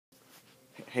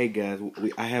Hey guys,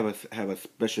 I have a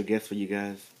special guest for you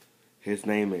guys. His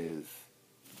name is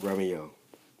Romeo.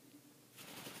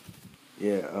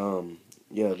 Yeah,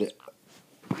 yeah, you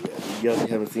guys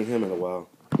haven't seen him in a while.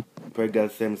 Probably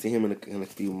guys haven't seen him in a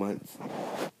few months.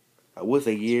 I would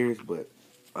say years, but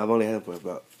I've only had him for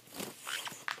about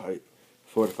probably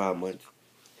 4 to 5 months.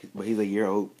 But he's a year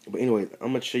old. But anyway, I'm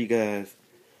gonna show you guys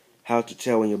how to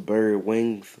tell when your bird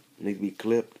wings need to be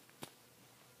clipped.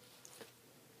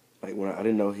 Like when I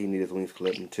didn't know he needed his wings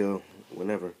clipped until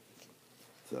whenever.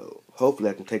 So hopefully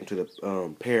I can take him to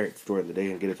the parrot store today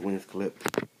and get his wings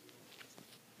clipped.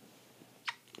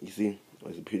 You see,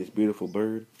 this beautiful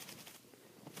bird.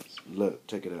 Look,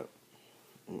 check it out.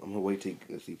 I'm gonna wait till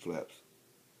you see flaps.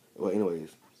 Well,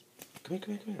 anyways, come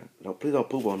here. No, please don't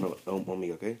poop on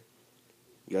me, okay?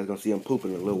 You guys gonna see him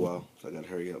pooping in a little while, so I gotta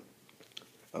hurry up.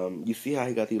 You see how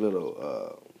he got these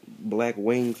little black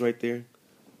wings right there?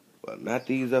 Well, not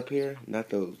these up here, not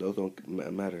those. Those don't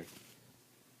matter.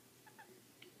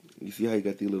 You see how he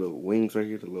got these little wings right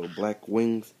here, the little black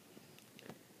wings?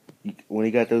 When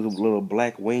he got those little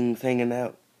black wings hanging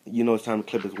out, you know it's time to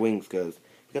clip his wings, cause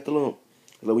he got the little.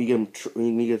 Like when you get him,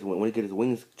 when he get his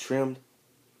wings trimmed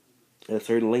at a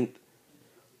certain length,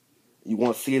 you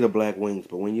won't see the black wings.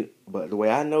 But the way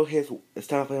I know it's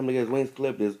time for him to get his wings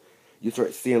clipped is you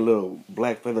start seeing little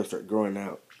black feathers start growing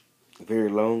out, very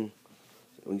long.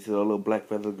 When you see the little black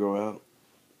feathers grow out,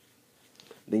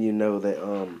 then you know that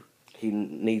he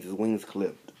needs his wings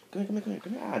clipped. Come here.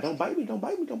 Ah, don't bite me. Come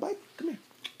here.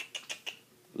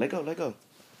 Let go.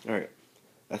 All right,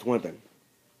 that's one thing.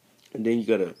 And then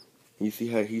you see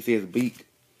how he says beak.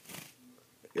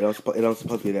 It don't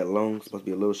supposed to be that long. It's supposed to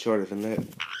be a little shorter than that.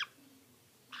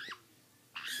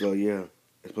 So yeah,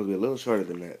 it's supposed to be a little shorter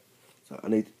than that. So I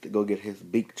need to go get his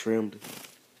beak trimmed.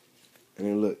 And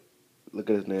then look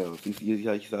at his nails.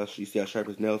 You see how sharp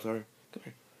his nails are? Come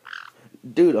here,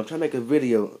 dude. I'm trying to make a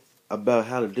video about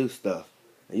how to do stuff,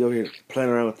 and you're over here playing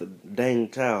around with the dang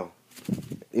towel.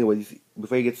 Anyway,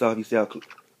 before he gets off, you see how.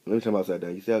 Let me turn him upside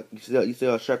down. You see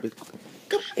how sharp his.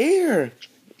 Come here.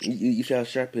 You see how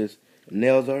sharp his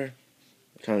nails are?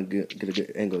 I'm trying to get a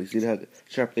good angle. You see how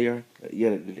sharp they are?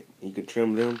 Yeah, you can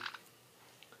trim them.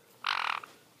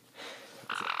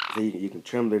 So you can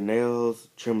trim their nails,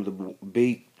 trim the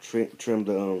beak, trim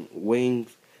the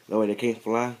wings. That way they can't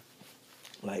fly.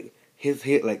 Like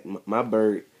like my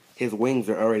bird, his wings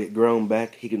are already grown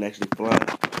back. He can actually fly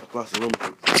across the room.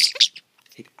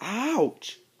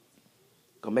 Ouch!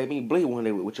 Gonna make me bleed one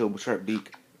day with your sharp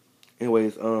beak.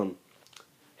 Anyways,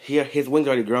 his wings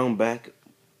already grown back,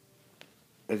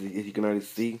 as you can already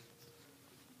see.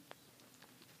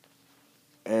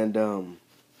 And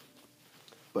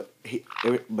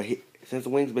since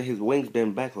his wings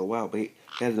been back for a while, but he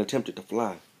hasn't attempted to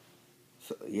fly.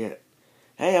 So yeah.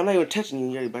 Hey, I'm not even touching you,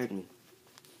 and you already biting me.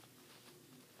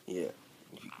 Yeah.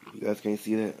 If you guys can't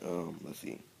see that, let's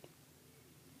see.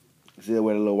 See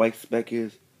where the little white speck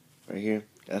is? Right here.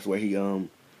 That's where he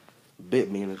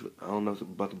bit me, and I don't know if it's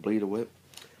about to bleed or what.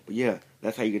 But yeah,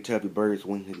 that's how you can tell if your bird's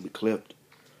wings need to be clipped.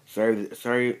 Sorry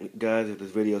guys if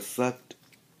this video sucked.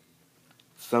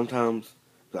 Sometimes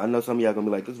I know some of y'all gonna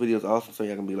be like, this video is awesome. Some of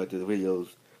y'all gonna be like, this video is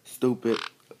stupid,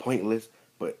 pointless.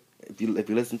 But if you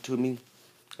listen to me,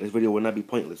 this video will not be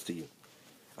pointless to you.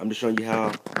 I'm just showing you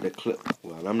how to clip.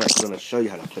 Well, I'm not gonna show you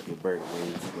how to clip your bird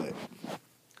wings, but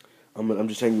I'm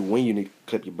just telling you when you need to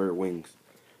clip your bird wings.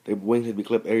 Their wings need to be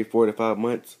clipped every 4 to 5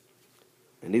 months,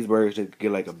 and these birds should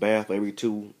get like a bath every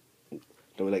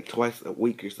like twice a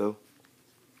week or so.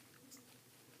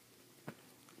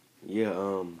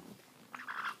 Yeah.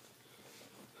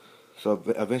 So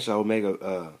eventually I will make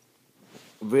a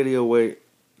video where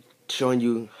showing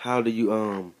you how do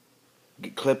you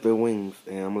clip their wings,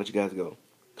 and I'm gonna let you guys go.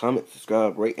 Comment,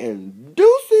 subscribe, rate, and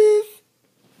do